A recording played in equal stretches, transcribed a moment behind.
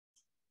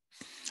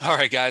All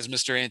right, guys,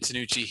 Mr.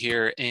 Antonucci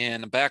here,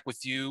 and I'm back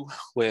with you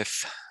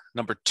with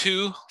number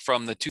 2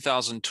 from the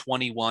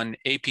 2021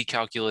 AP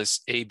Calculus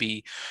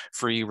AB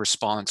free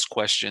response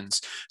questions.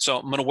 So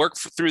I'm going to work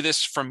through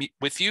this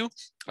with you,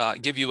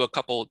 give you a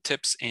couple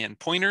tips and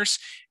pointers,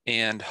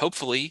 and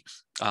hopefully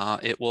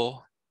it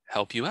will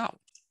help you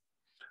out.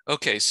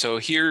 Okay, so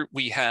here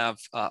we have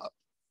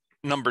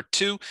number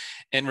 2,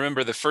 and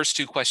remember the first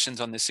 2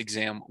 questions on this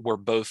exam were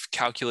both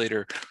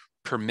calculator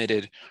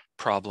permitted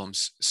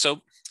problems.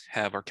 So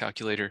have our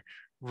calculator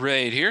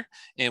right here,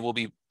 and we'll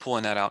be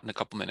pulling that out in a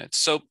couple minutes.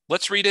 So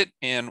let's read it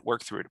and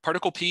work through it.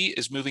 Particle P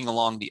is moving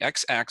along the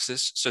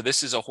x-axis, so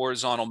this is a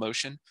horizontal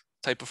motion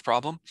type of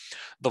problem.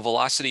 The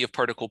velocity of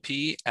particle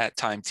P at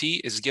time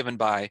t is given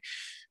by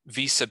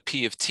v sub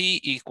p of t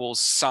equals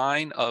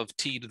sine of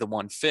t to the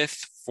 1/5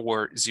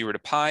 for 0 to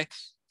pi.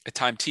 At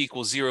time t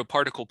equals 0,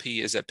 particle P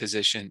is at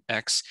position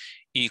x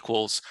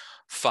equals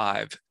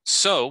 5.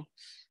 So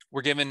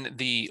we're given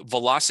the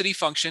velocity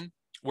function,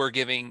 we're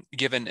given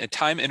a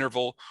time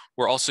interval,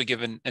 we're also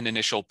given an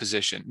initial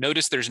position.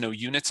 Notice there's no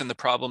units in the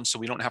problem, so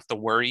we don't have to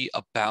worry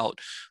about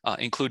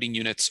including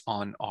units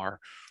on our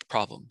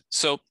problem.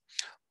 So,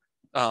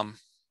 oh,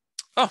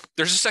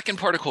 there's a second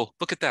particle.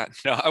 Look at that.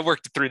 No, I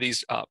worked through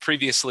these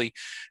previously,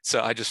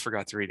 so I just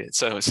forgot to read it.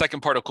 So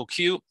second particle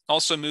Q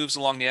also moves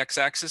along the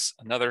x-axis,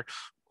 another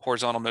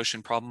horizontal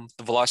motion problem.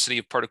 The velocity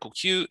of particle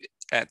Q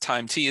at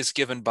time t is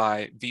given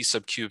by v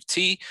sub q of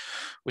t,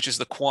 which is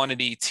the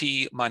quantity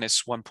t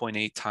minus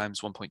 1.8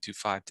 times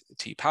 1.25 to the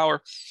t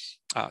power.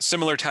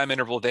 Similar time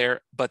interval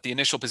there, but the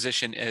initial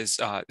position is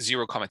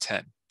 0,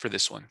 10 for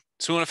this one.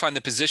 So we want to find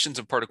the positions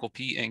of particle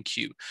P and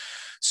Q.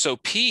 So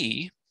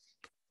P,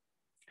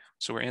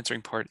 so we're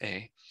answering part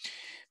A.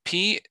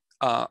 P's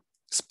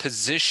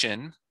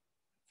position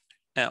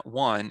at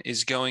 1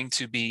 is going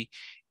to be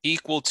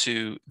equal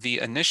to the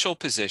initial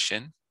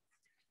position,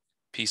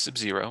 P sub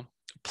 0,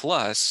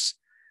 plus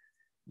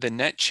the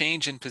net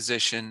change in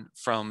position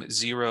from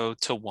 0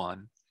 to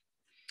 1,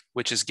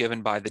 which is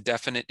given by the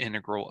definite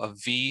integral of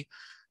v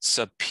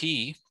sub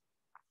p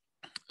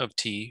of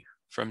t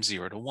from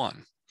 0 to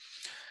 1.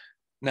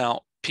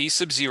 Now, P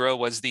sub 0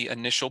 was the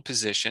initial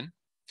position.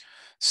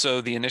 So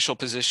the initial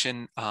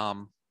position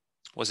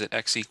was at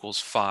x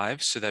equals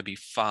 5. So that'd be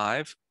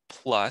 5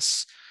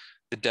 plus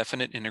the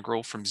definite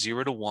integral from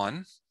 0 to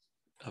 1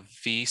 of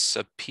v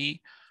sub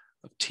p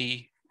of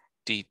t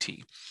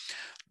dt.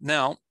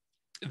 Now,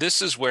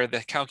 this is where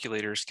the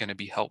calculator is going to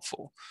be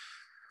helpful.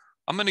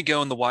 I'm going to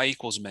go in the y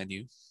equals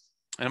menu,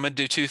 and I'm going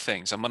to do 2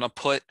 things. I'm going to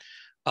put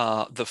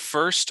the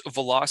first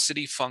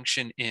velocity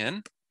function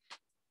in,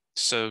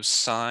 so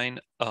sine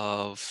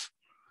of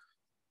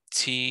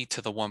t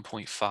to the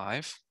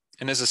 1.5.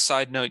 And as a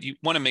side note, you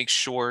want to make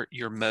sure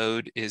your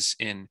mode is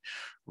in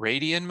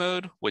radian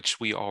mode, which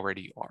we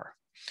already are.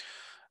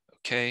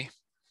 Okay.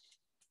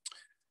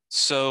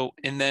 So,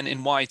 and then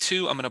in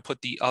y2, I'm going to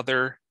put the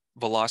other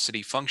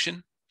velocity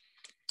function,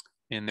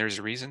 and there's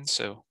a reason.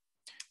 So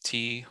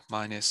t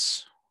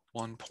minus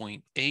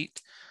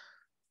 1.8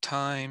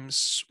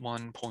 times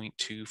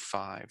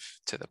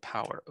 1.25 to the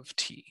power of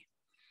t.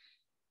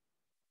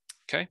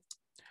 Okay.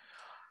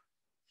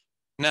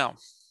 Now,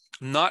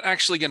 I'm not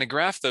actually going to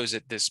graph those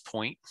at this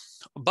point,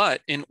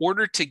 but in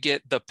order to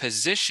get the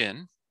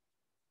position,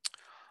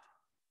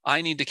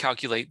 I need to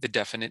calculate the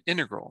definite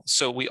integral.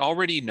 So we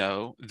already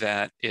know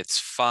that it's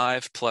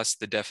 5 plus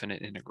the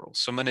definite integral.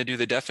 So I'm going to do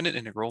the definite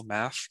integral,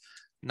 math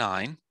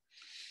 9,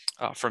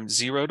 from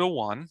 0 to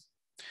 1.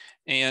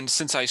 And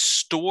since I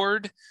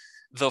stored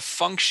the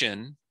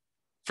function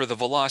for the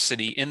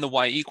velocity in the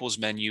y equals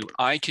menu,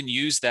 I can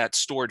use that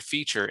stored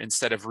feature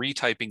instead of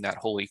retyping that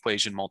whole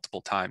equation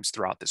multiple times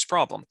throughout this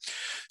problem.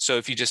 So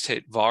if you just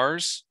hit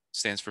vars,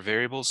 stands for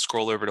variables,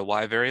 scroll over to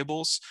y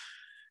variables,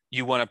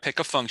 you want to pick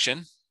a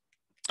function,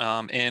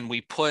 and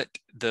we put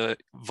the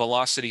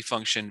velocity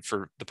function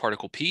for the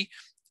particle P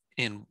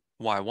in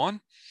y1,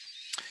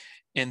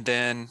 and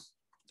then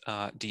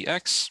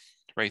dx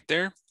right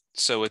there.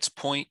 So it's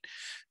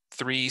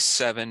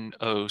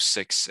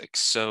 0.37066.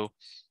 So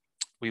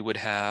we would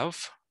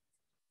have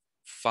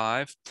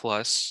 5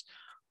 plus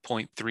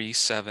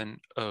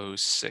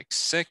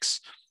 0.37066.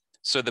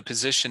 So the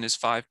position is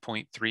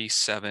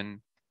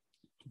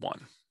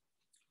 5.371.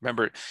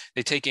 Remember,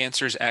 they take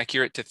answers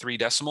accurate to 3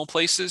 decimal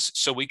places,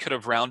 so we could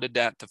have rounded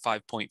that to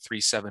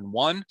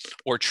 5.371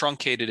 or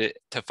truncated it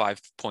to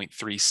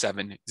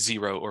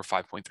 5.370 or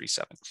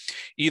 5.37.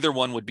 Either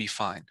one would be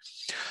fine.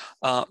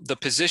 The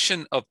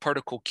position of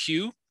particle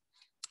Q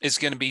is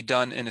going to be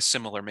done in a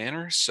similar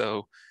manner.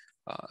 So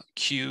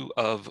Q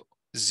of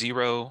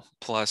 0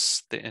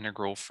 plus the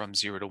integral from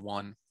 0 to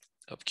 1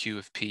 of Q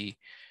of P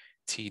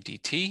t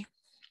dt.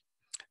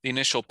 The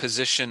initial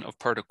position of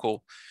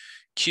particle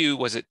Q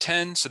was at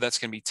 10, so that's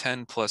going to be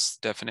 10 plus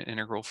the definite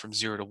integral from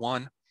 0 to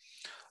 1.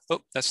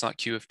 Oh, that's not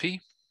Q of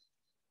P.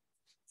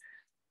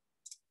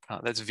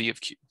 That's V of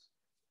Q.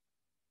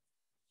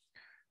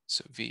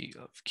 So V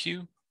of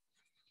Q.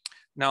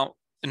 Now,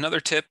 another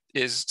tip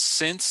is,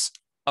 since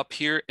up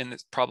here in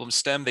this problem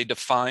stem, they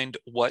defined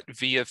what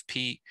V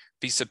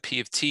sub P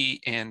of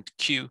T and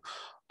Q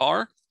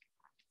are.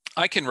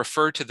 I can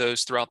refer to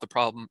those throughout the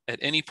problem at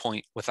any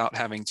point without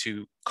having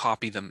to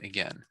copy them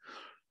again.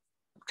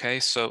 Okay,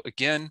 so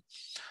again,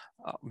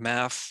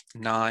 math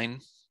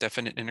 9,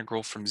 definite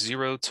integral from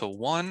 0 to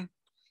 1,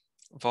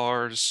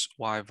 vars,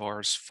 y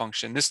vars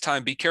function. This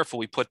time, be careful,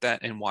 we put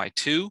that in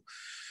y2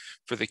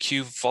 for the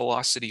q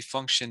velocity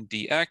function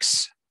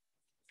dx,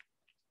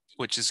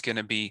 which is going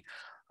to be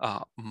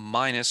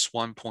minus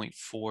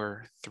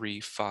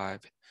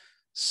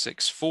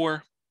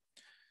 1.43564.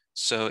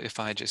 So if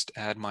I just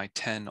add my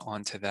 10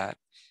 onto that,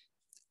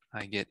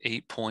 I get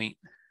 8.564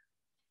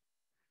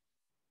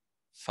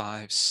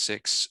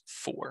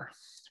 for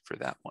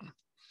that one.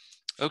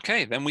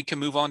 Okay, then we can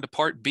move on to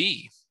part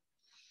B.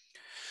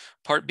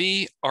 Part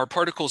B, are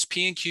particles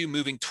P and Q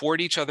moving toward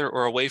each other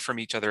or away from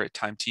each other at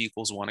time t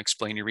equals 1?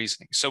 Explain your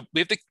reasoning. So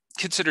we have to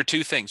consider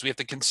two things. We have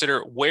to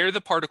consider where the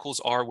particles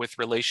are with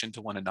relation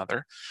to one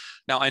another.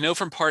 Now, I know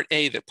from part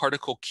A that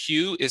particle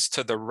Q is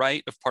to the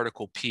right of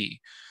particle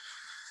P.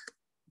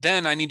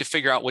 Then I need to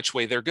figure out which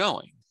way they're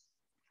going,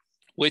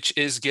 which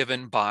is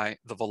given by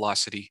the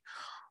velocity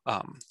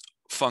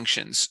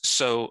functions.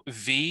 So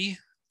V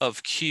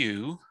of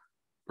Q,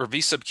 or V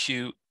sub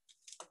Q,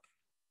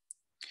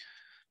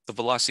 the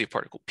velocity of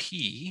particle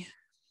P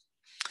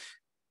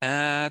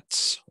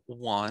at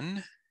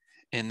 1,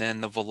 and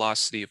then the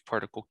velocity of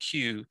particle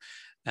Q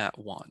at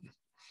 1.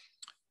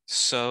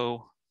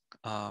 So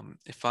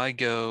if I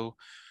go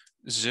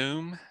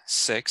zoom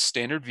 6,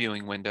 standard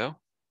viewing window,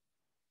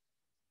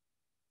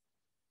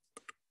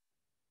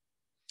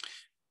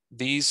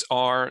 these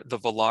are the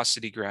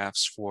velocity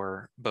graphs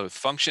for both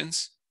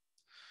functions.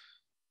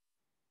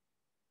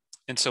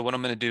 And so what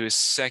I'm going to do is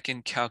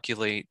second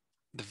calculate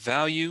the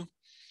value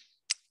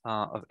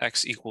of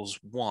x equals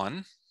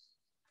 1.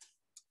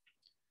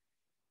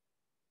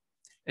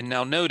 And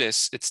now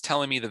notice it's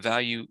telling me the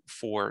value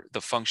for the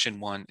function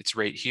 1. It's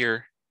right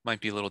here. Might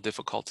be a little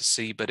difficult to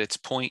see, but it's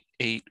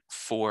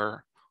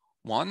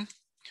 0.841.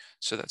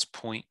 So that's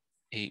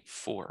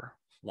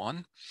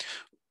 0.841.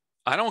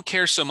 I don't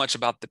care so much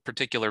about the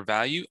particular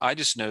value. I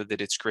just know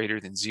that it's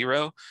greater than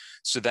 0.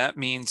 So that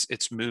means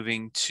it's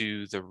moving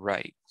to the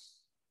right.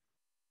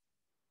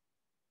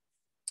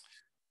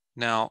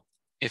 Now,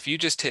 if you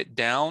just hit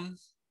down,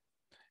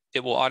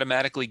 it will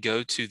automatically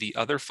go to the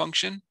other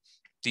function.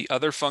 The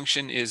other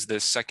function is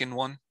the second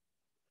one,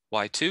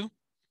 y2,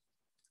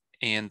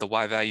 and the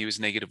y value is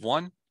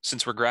 -1.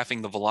 Since we're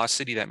graphing the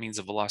velocity, that means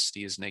the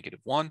velocity is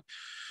 -1,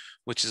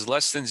 which is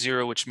less than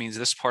 0, which means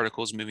this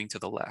particle is moving to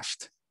the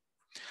left.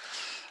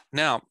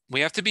 Now,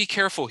 we have to be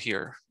careful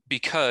here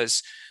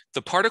because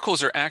the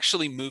particles are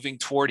actually moving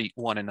toward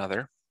one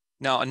another.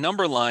 Now, a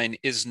number line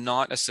is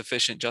not a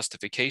sufficient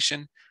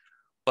justification,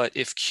 but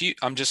if Q,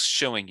 I'm just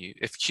showing you,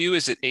 if Q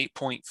is at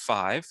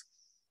 8.5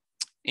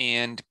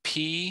 and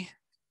P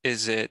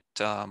is at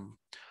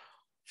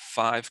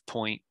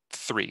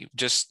 5.3,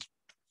 just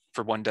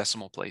for one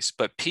decimal place,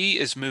 but P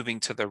is moving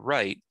to the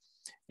right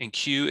and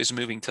Q is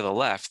moving to the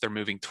left, they're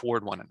moving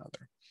toward one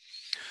another.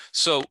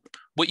 So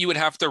what you would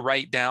have to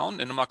write down,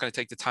 and I'm not going to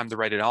take the time to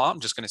write it all, I'm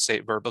just going to say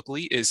it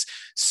verbally, is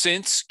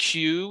since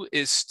Q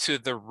is to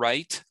the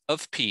right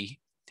of P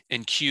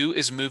and Q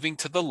is moving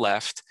to the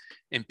left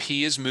and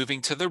P is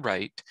moving to the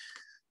right,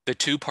 the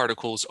two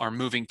particles are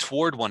moving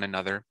toward one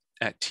another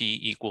at t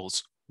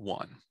equals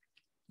 1.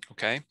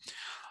 Okay.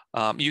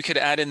 You could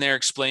add in there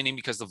explaining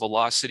because the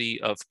velocity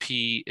of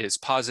P is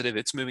positive,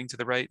 it's moving to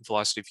the right.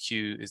 Velocity of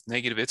Q is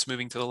negative, it's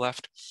moving to the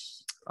left,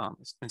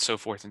 and so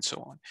forth and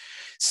so on.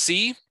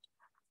 C, I'm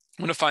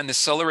going to find the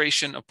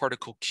acceleration of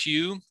particle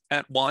Q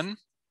at 1,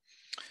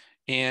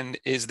 and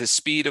is the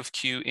speed of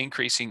Q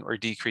increasing or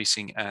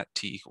decreasing at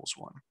t equals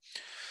 1.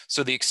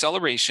 So the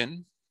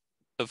acceleration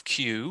of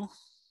Q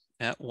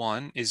at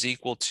 1 is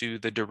equal to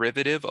the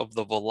derivative of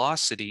the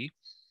velocity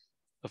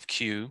of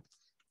Q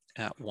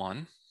at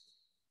 1.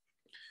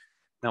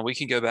 Now we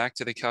can go back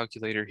to the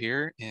calculator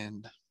here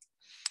and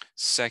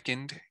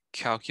second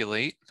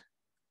calculate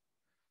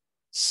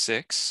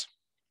 6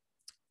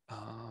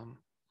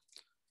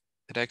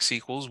 at x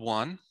equals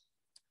 1.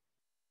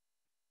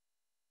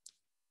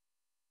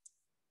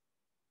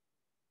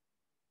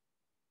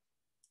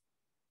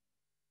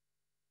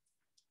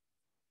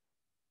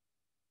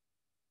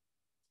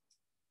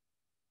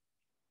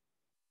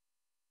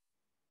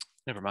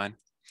 Never mind.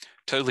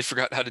 Totally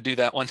forgot how to do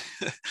that one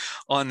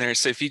on there.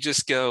 So if you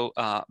just go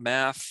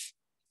math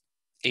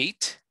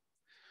 8,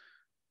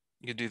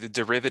 you can do the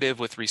derivative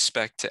with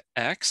respect to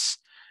x.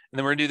 And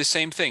then we're gonna do the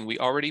same thing. We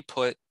already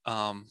put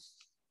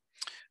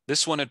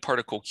this one at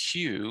particle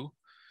Q.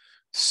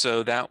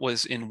 So that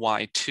was in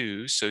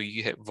y2. So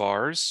you hit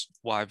vars,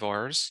 y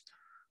vars,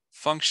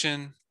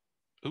 function,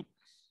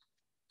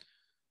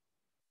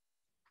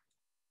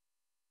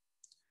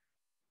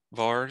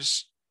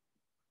 vars,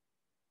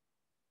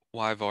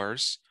 y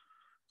vars.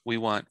 We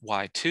want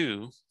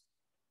y2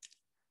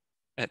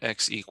 at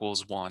x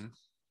equals 1.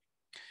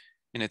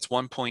 And it's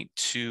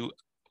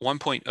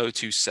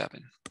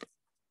 1.027.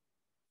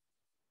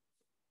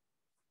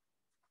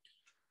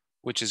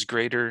 which is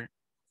greater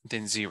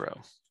than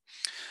 0.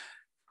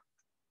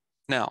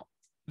 Now,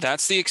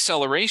 that's the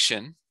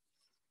acceleration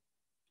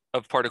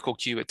of particle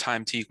q at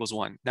time t equals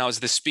 1. Now, is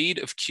the speed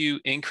of q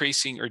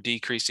increasing or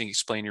decreasing?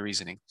 Explain your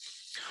reasoning.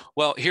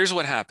 Well, here's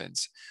what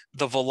happens.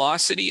 The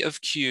velocity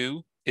of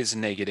q is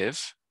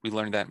negative. We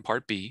learned that in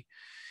part B.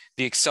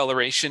 The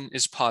acceleration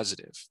is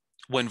positive.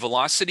 When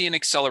velocity and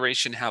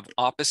acceleration have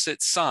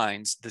opposite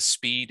signs, the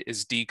speed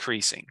is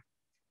decreasing.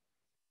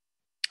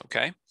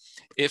 Okay?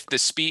 If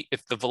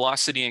the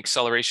velocity and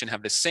acceleration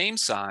have the same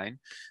sign,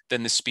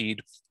 then the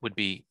speed would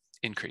be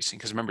increasing,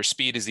 because remember,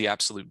 speed is the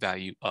absolute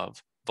value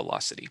of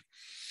velocity.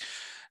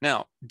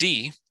 Now,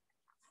 D,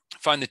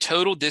 find the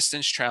total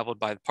distance traveled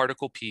by the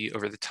particle P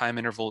over the time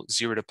interval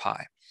 0 to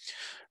pi.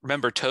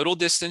 Remember, total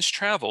distance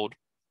traveled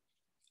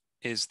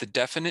is the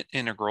definite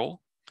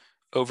integral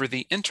over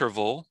the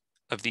interval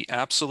of the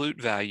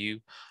absolute value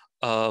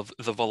of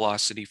the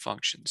velocity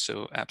function.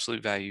 So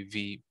absolute value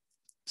v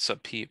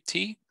sub p of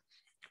t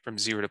from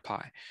 0 to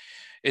pi.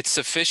 It's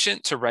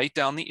sufficient to write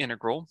down the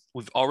integral.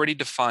 We've already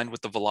defined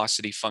what the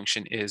velocity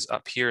function is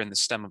up here in the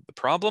stem of the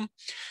problem.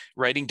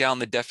 Writing down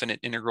the definite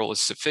integral is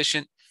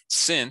sufficient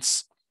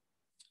since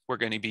we're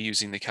going to be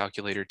using the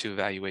calculator to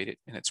evaluate it,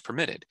 and it's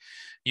permitted.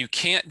 You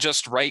can't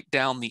just write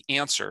down the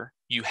answer.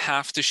 You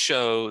have to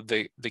show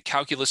the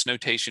calculus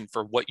notation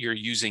for what you're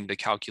using the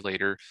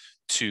calculator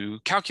to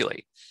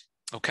calculate.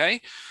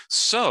 Okay,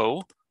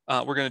 so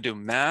we're going to do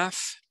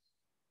math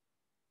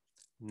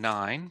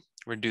 9.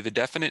 We're going to do the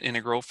definite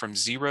integral from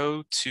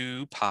 0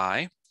 to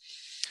pi.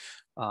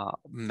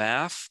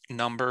 Math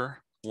number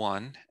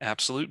 1,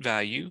 absolute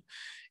value.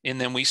 And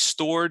then we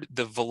stored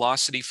the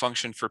velocity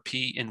function for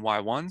p in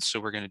y1. So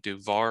we're going to do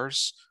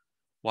vars,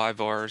 y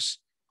vars,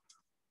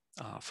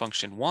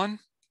 function 1,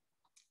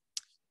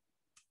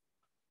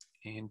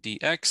 and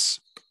dx.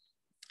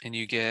 And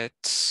you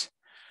get,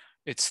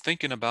 it's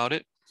thinking about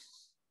it.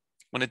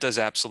 When it does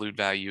absolute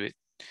value,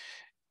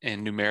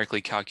 and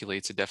numerically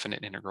calculates a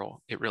definite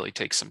integral, it really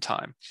takes some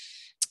time.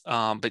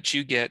 But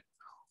you get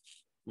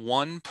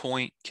 1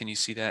 point, can you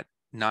see that?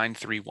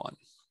 931.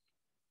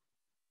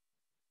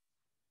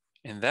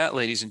 And that,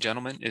 ladies and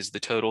gentlemen, is the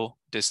total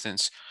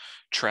distance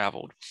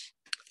traveled.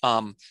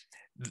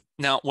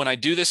 Now, when I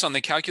do this on the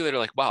calculator,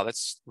 like, wow,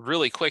 that's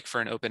really quick for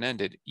an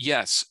open-ended.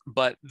 Yes,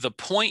 but the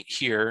point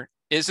here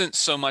isn't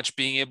so much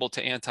being able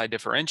to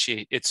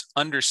anti-differentiate, it's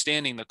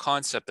understanding the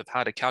concept of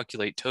how to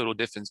calculate total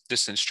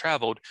distance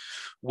traveled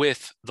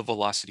with the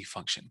velocity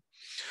function.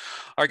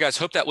 All right, guys,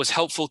 hope that was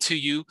helpful to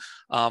you.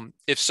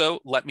 If so,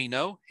 let me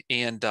know,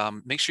 and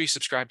make sure you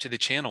subscribe to the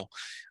channel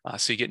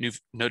so you get new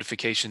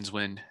notifications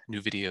when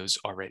new videos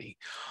are ready.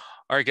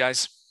 All right,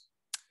 guys,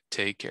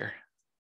 take care.